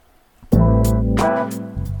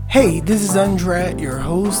Hey, this is Andrea, your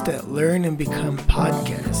host at Learn and Become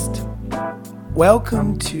podcast.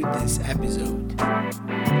 Welcome to this episode.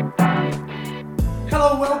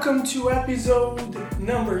 Hello, welcome to episode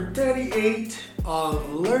number 38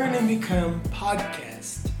 of Learn and Become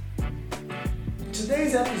podcast.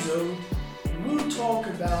 Today's episode, we'll talk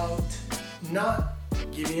about not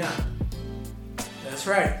giving up. That's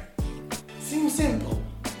right. Seems simple,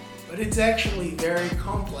 but it's actually very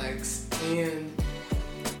complex, and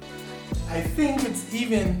I think it's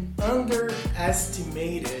even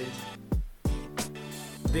underestimated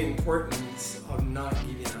the importance of not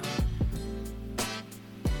giving up.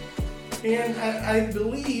 And I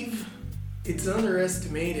believe it's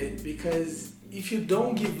underestimated because if you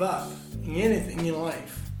don't give up in anything in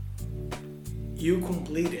life, you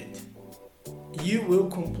complete it. You will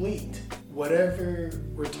complete whatever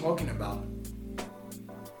we're talking about.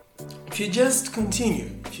 If you just continue,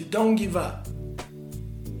 if you don't give up,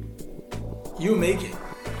 you make it.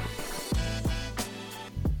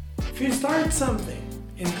 If you start something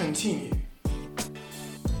and continue,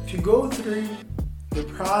 if you go through the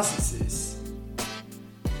processes,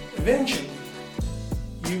 eventually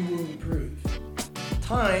you will improve.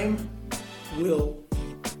 Time will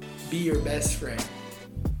be your best friend.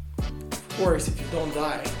 Of course, if you don't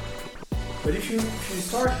die. But if you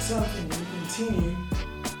start something and you continue,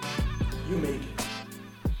 you make it.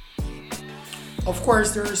 Of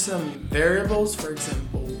course, there are some variables. For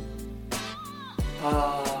example,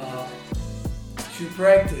 if you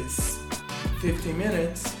practice 50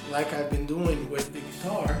 minutes, like I've been doing with the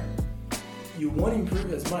guitar, you won't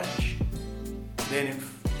improve as much than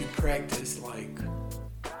if you practice like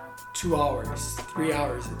 2 hours, 3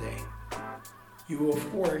 hours a day. You will,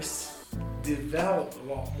 of course, develop a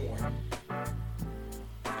lot more.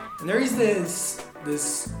 And there is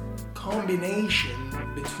this combination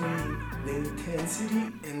between the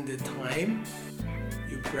intensity and the time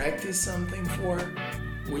you practice something for,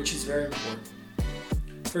 which is very important.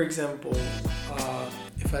 For example,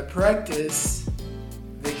 if I practice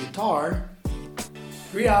the guitar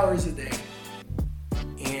 3 hours a day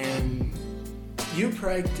and you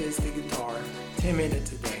practice the guitar 10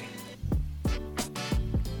 minutes a day,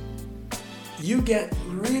 you get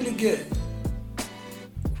really good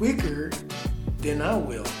quicker than I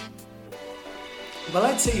will. But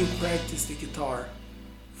let's say you practice the guitar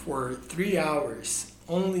for 3 hours,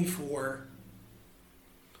 only for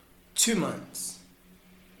 2 months.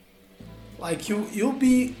 Like you'll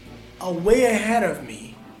be way ahead of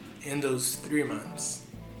me in those 3 months.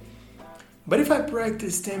 But if I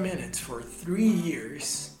practice 10 minutes for 3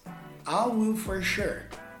 years, I will for sure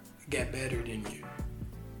get better than you.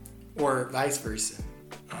 Or vice versa.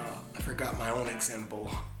 I forgot my own example.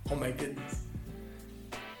 Oh my goodness.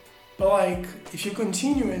 But like, if you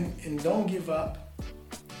continue and don't give up,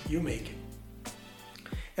 you make it.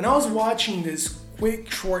 And I was watching this quick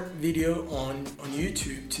short video on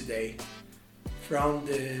YouTube today from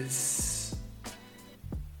this,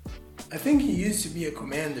 I think he used to be a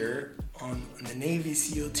commander on the Navy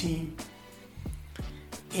SEAL team.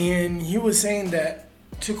 And he was saying that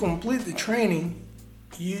to complete the training,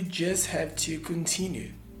 you just have to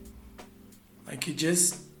continue. Like, you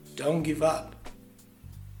just don't give up.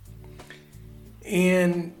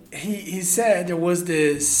 And he said there was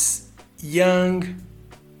this young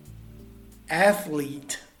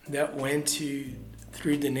athlete that went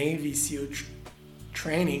through the Navy SEAL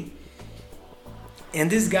training, and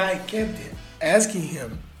this guy kept asking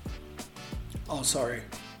him, so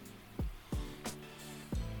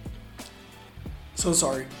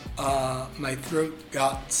sorry, my throat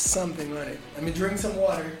got something on it. Let me drink some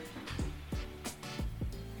water.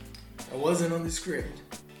 I wasn't on the script.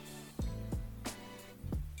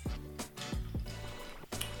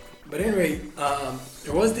 But anyway,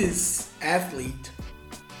 there was this athlete,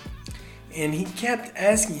 and he kept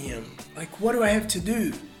asking him, like, what do I have to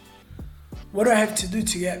do? What do I have to do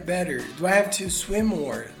to get better? Do I have to swim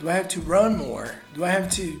more? Do I have to run more? Do I have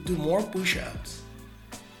to do more push-ups?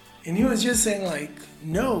 And he was just saying, like,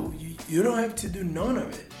 no, you don't have to do none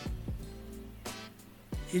of it.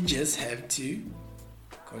 You just have to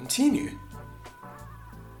continue.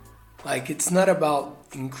 Like, it's not about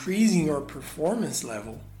increasing your performance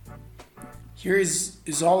level. Here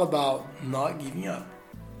is all about not giving up.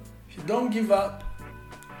 If you don't give up,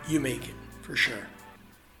 you make it, for sure.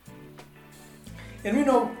 And we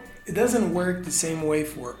know it doesn't work the same way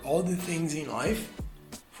for all the things in life.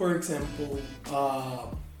 For example,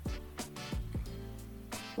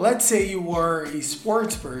 let's say you are a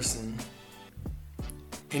sports person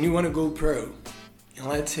and you want to go pro. And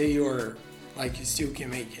let's say you're, like, you still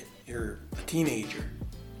can make it. You're a teenager.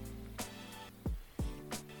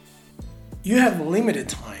 you have limited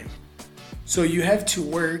time. So you have to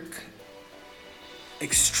work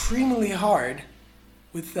extremely hard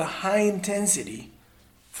with the high intensity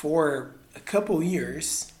for a couple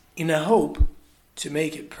years in a hope to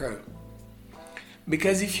make it pro.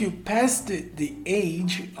 Because if you pass the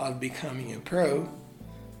age of becoming a pro,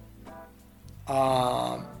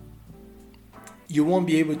 you won't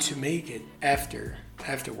be able to make it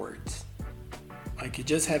afterwards. Like, you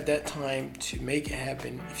just have that time to make it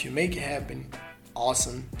happen. If you make it happen,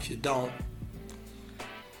 awesome. If you don't,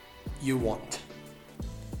 you won't.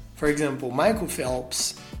 For example, Michael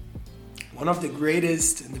Phelps, one of the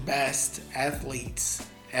greatest and the best athletes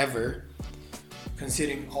ever,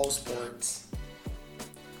 considering all sports,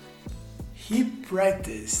 he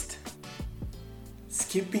practiced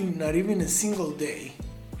skipping not even a single day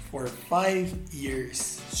for 5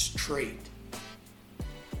 years straight.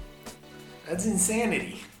 That's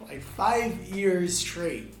insanity. Like 5 years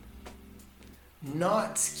straight,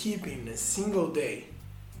 not skipping a single day.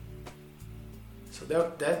 So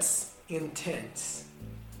that's intense.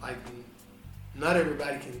 Like, not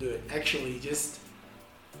everybody can do it. Actually, just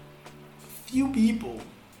few people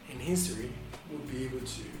in history would be able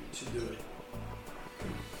to do it.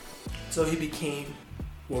 So he became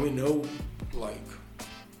what we know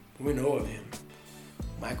of him,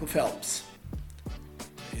 Michael Phelps.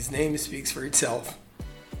 His name speaks for itself.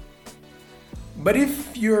 But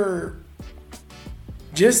if you're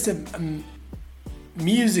just a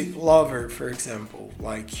music lover, for example,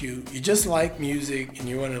 like you just like music and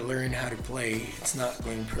you want to learn how to play, it's not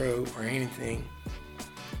going pro or anything,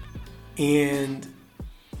 and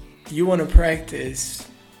you want to practice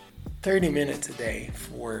 30 minutes a day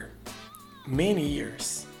for many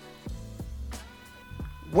years,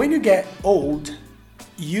 when you get old,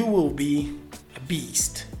 you will be a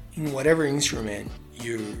beast in whatever instrument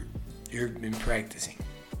you've been practicing.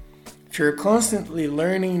 If you're constantly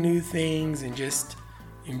learning new things and just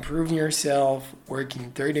improving yourself,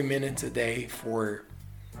 working 30 minutes a day for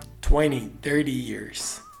 20, 30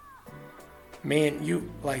 years, man, you'll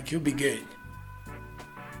be good.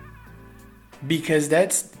 Because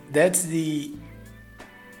that's the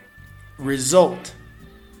result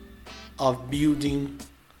of building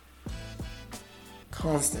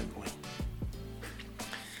constantly.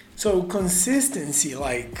 So consistency,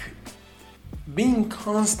 like being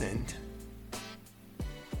constant,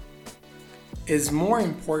 is more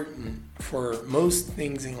important for most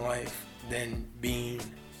things in life than being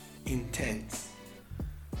intense.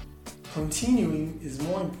 Continuing is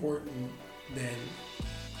more important than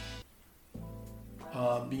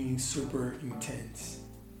being super intense.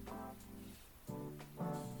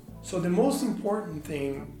 So the most important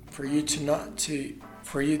thing for you to not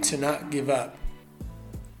give up,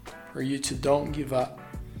 for you to don't give up,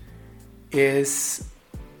 is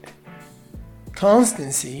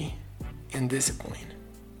constancy and discipline.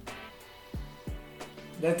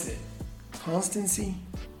 That's it. Constancy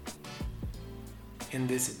and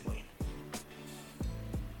discipline.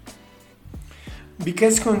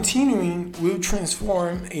 Because continuing will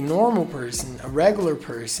transform a normal person, a regular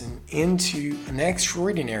person, into an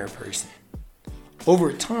extraordinary person.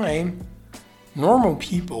 Over time, normal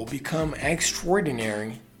people become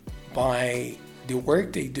extraordinary by the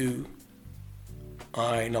work they do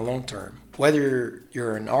in the long term. Whether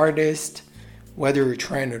you're an artist, whether you're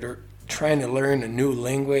trying to learn a new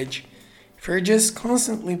language, if you're just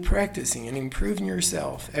constantly practicing and improving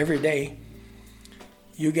yourself every day,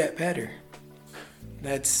 you get better.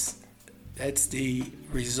 That's the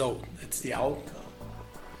result. That's the outcome.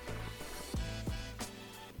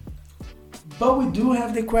 But we do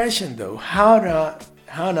have the question though: how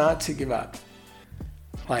not to give up?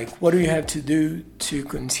 Like, what do you have to do to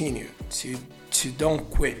continue? To don't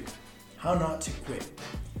quit. How not to quit?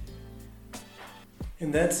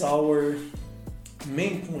 And that's our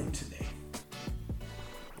main point today.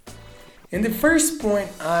 And the first point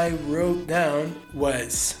I wrote down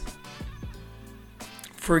was: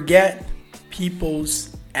 forget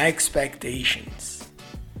people's expectations.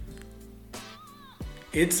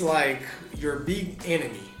 It's like your big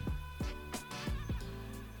enemy.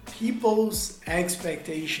 People's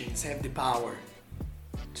expectations have the power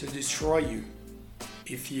to destroy you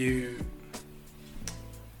if you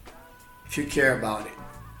care about it.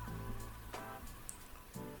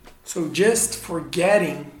 So just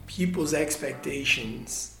forgetting people's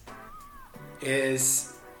expectations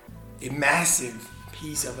is a massive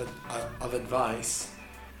piece of advice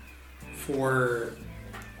for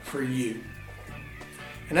you.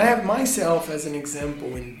 And I have myself as an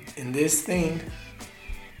example in this thing.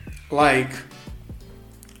 Like,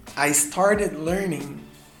 I started learning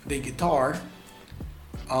the guitar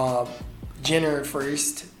January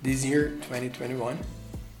 1st this year, 2021.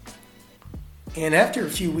 And after a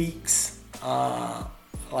few weeks,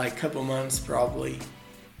 like a couple months probably,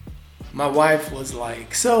 my wife was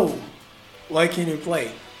like, so, what can you play?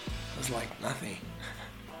 I was like, nothing.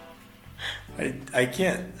 I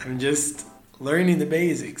can't. I'm just learning the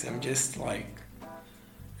basics. I'm just like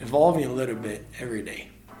evolving a little bit every day.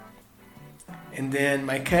 And then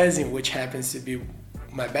my cousin, which happens to be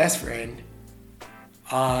my best friend,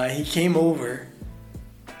 he came over.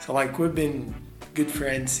 So like we've been good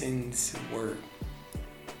friends since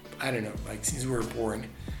since we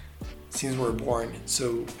were born.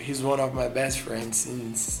 So he's one of my best friends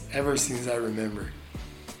ever since I remember.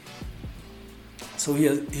 So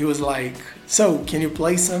he was like, so can you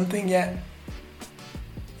play something yet?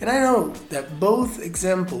 And I know that both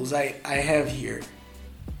examples I have here,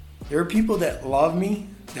 there are people that love me,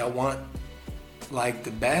 that want like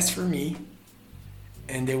the best for me,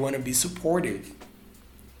 and they want to be supportive.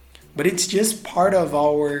 But it's just part of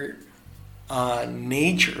our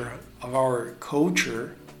nature, of our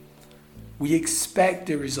culture. We expect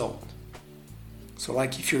the result. So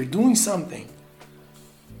like if you're doing something,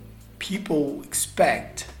 people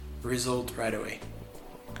expect result right away.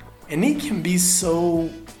 And it can be so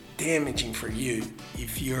damaging for you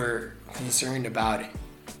if you're concerned about it.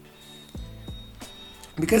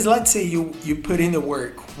 Because let's say you put in the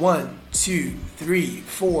work 1, 2, 3,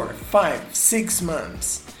 4, 5, 6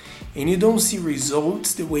 months, and you don't see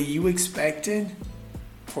results the way you expected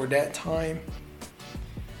for that time,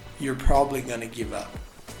 you're probably gonna give up.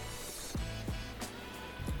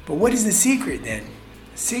 But what is the secret then?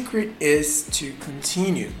 The secret is to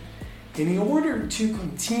continue. And in order to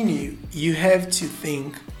continue, you have to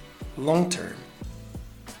think long term.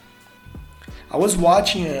 I was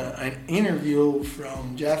watching an interview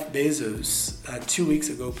from Jeff Bezos 2 weeks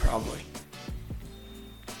ago probably.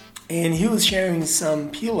 And he was sharing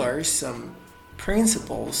some pillars, some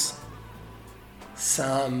principles,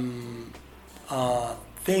 some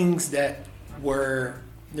things that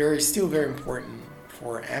they're still very important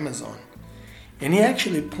for Amazon. And he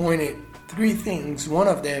actually pointed 3 things. One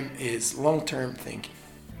of them is long-term thinking.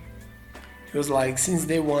 He was like, since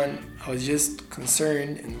day one, I was just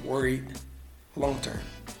concerned and worried long-term.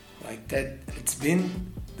 Like that, it's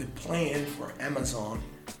been the plan for Amazon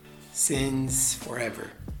since forever.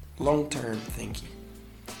 Long-term thinking.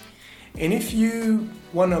 And if you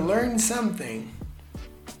want to learn something,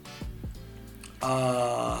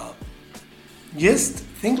 just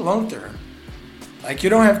think long-term. Like you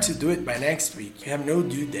don't have to do it by next week. You have no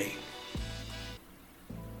due date.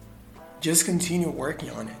 Just continue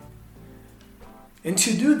working on it. And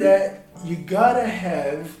to do that, you gotta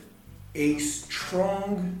have a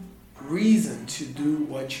strong reason to do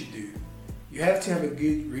what you do. You have to have a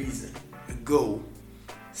good reason, a goal,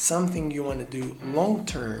 something you want to do long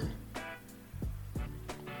term.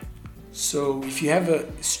 So if you have a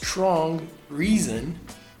strong reason,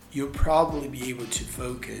 you'll probably be able to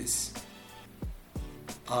focus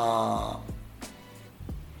on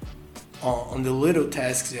the little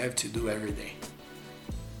tasks you have to do every day.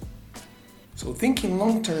 So thinking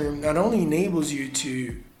long term not only enables you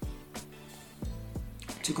to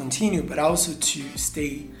continue, but also to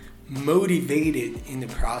stay motivated in the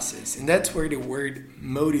process. And that's where the word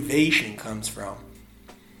motivation comes from.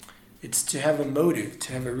 It's to have a motive,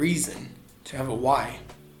 to have a reason, to have a why.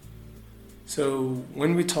 So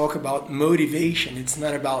when we talk about motivation, it's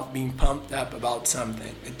not about being pumped up about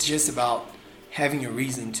something. It's just about having a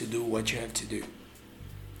reason to do what you have to do.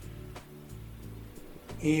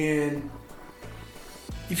 And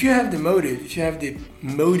if you have the motive, if you have the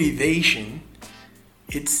motivation,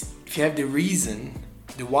 if you have the reason,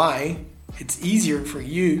 the why, it's easier for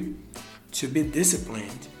you to be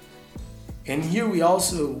disciplined. And here we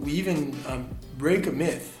even break a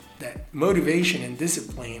myth that motivation and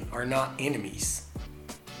discipline are not enemies.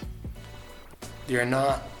 They are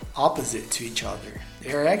not opposite to each other.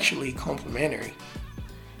 They are actually complementary.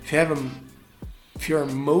 If you're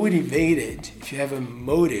motivated, if you have a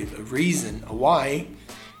motive, a reason, a why,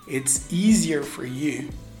 it's easier for you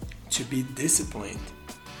to be disciplined,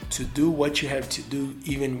 to do what you have to do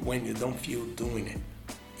even when you don't feel doing it,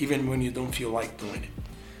 even when you don't feel like doing it.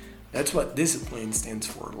 That's what discipline stands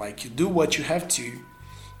for. Like you do what you have to,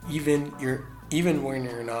 even when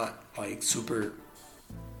you're not like super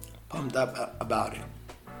pumped up about it.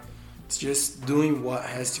 It's just doing what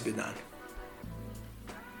has to be done.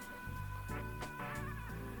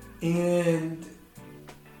 And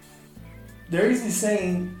there is this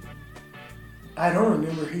saying, I don't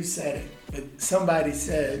remember who said it, but somebody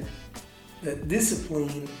said that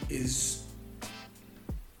discipline is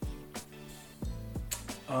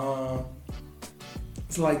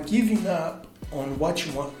It's like giving up on what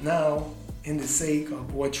you want now in the sake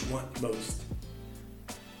of what you want most.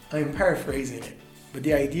 I'm paraphrasing it, but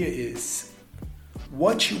the idea is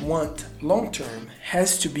what you want long term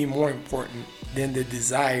has to be more important than the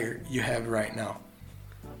desire you have right now.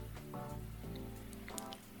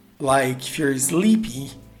 Like if you're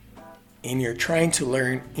sleepy and you're trying to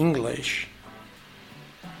learn English,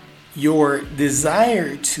 your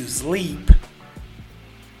desire to sleep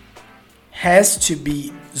has to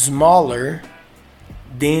be smaller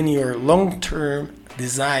than your long-term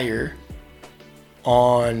desire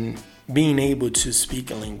on being able to speak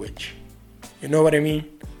a language. You know what I mean?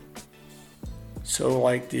 So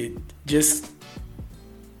like the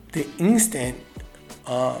instant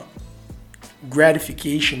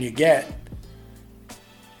gratification you get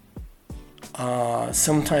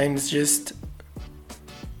sometimes just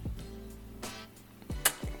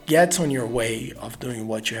gets on your way of doing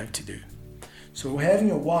what you have to do. So having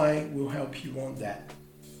a why will help you on that.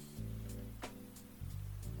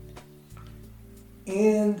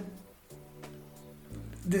 And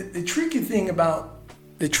the trick thing about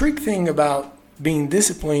being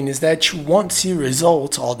disciplined is that you won't see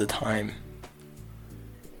results all the time.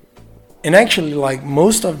 And actually, like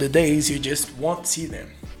most of the days, you just won't see them.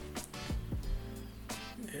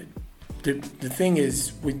 The thing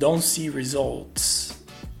is, we don't see results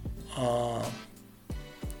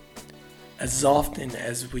as often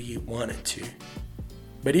as we wanted to.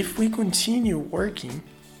 But if we continue working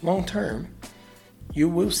long term, you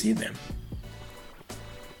will see them.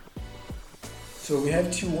 So we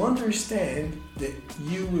have to understand that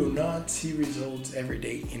you will not see results every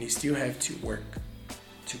day, and you still have to work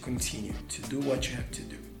to continue to do what you have to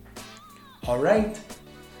do. All right?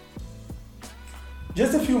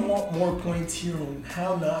 Just a few more points here on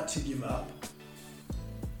how not to give up.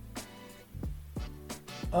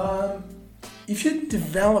 If you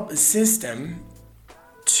develop a system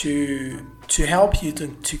to help you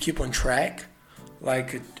to keep on track,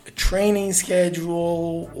 like a training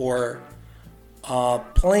schedule or a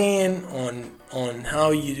plan on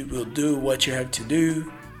how you will do what you have to do,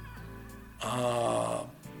 a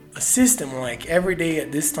system like every day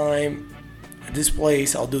at this time, at this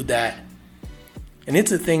place, I'll do that. And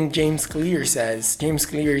it's a thing James Clear says. James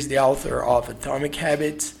Clear is the author of Atomic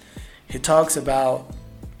Habits. He talks about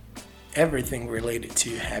everything related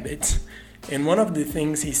to habits. And one of the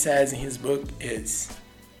things he says in his book is,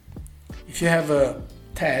 if you have a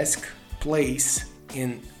task, place,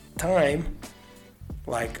 and time,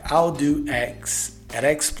 like I'll do X at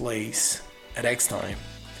X place at X time,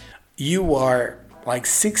 you are like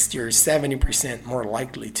 60 or 70% more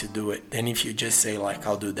likely to do it than if you just say like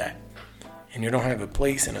I'll do that and you don't have a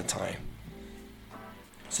place and a time.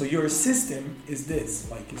 So your system is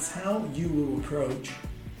this, like it's how you will approach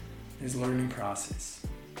this learning process.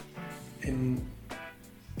 And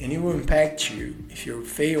it will impact you if you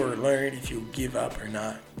fail or learn, if you give up or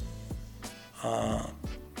not.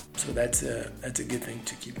 So that's a good thing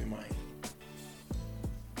to keep in mind.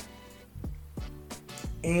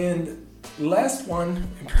 And last one,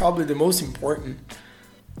 and probably the most important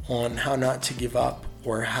on how not to give up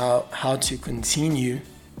or how to continue,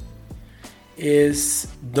 is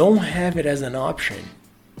don't have it as an option.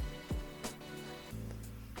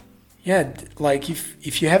 Yeah, like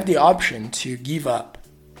if you have the option to give up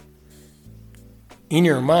in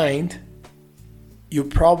your mind, you'll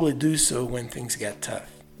probably do so when things get tough.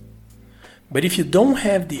 But if you don't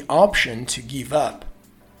have the option to give up,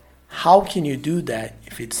 how can you do that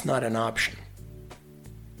if it's not an option?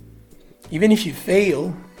 Even if you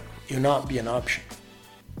fail, it'll not be an option.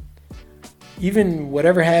 Even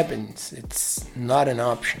whatever happens, it's not an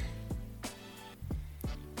option.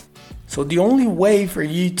 So the only way for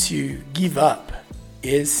you to give up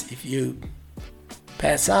is if you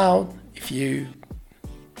pass out, if you,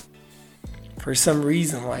 for some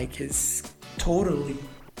reason, like is totally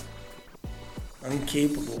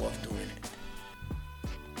incapable of doing it.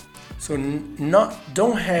 So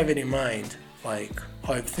don't have it in mind like,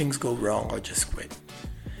 oh, if things go wrong, I'll just quit.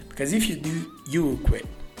 Because if you do, you will quit.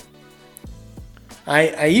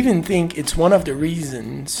 I even think it's one of the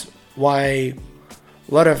reasons why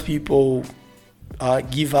a lot of people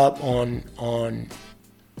give up on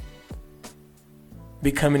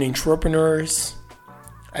becoming entrepreneurs.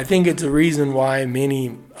 I think it's a reason why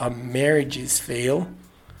many marriages fail.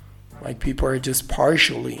 Like people are just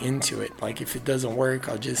partially into it. Like if it doesn't work,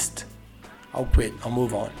 I'll quit, I'll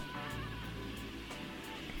move on.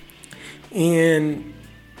 And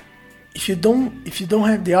if you don't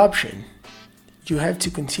have the option, you have to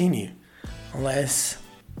continue unless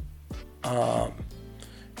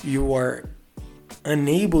you are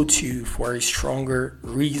unable to for a stronger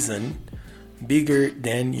reason bigger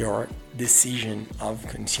than your decision of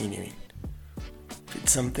continuing. If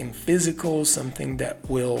it's something physical, something that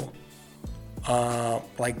will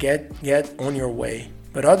get on your way.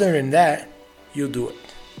 But other than that, you'll do it.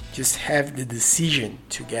 Just have the decision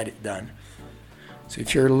to get it done. So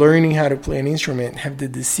if you're learning how to play an instrument, have the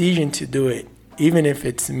decision to do it, even if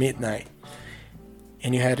it's midnight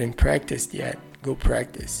and you hadn't practiced yet, go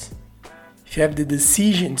practice. If you have the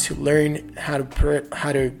decision to learn how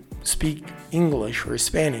to speak English or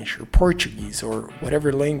Spanish or Portuguese or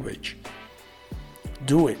whatever language,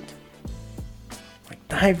 do it. Like,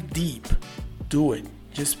 dive deep, do it.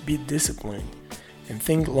 Just be disciplined and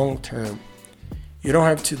think long term. You don't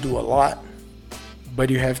have to do a lot, but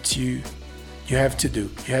you have to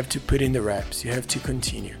put in the reps. You have to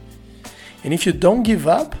continue. And if you don't give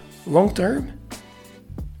up long term,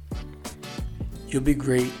 you'll be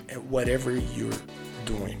great at whatever you're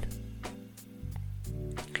doing.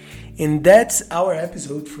 And that's our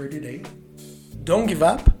episode for today. Don't give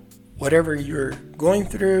up. Whatever you're going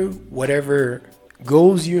through, whatever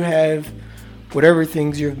goals you have, whatever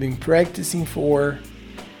things you've been practicing for,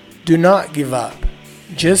 do not give up.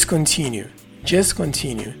 Just continue. Just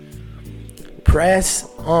continue. Press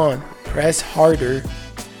on. Press harder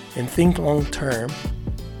and think long term,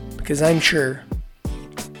 because I'm sure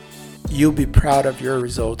you'll be proud of your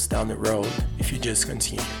results down the road if you just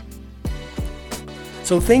continue.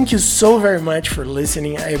 So thank you so very much for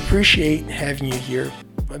listening. I appreciate having you here.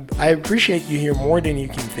 I appreciate you here more than you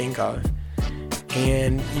can think of.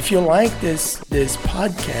 And if you like this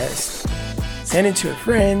podcast, send it to a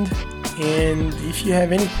friend. And if you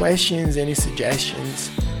have any questions, any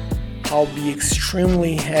suggestions, I'll be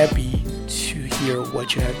extremely happy to hear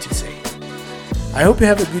what you have to say. I hope you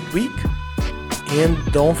have a good week. And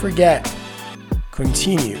don't forget,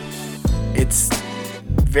 continue. It's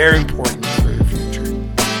very important for your future.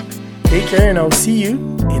 Take care, and I'll see you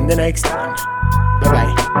in the next time.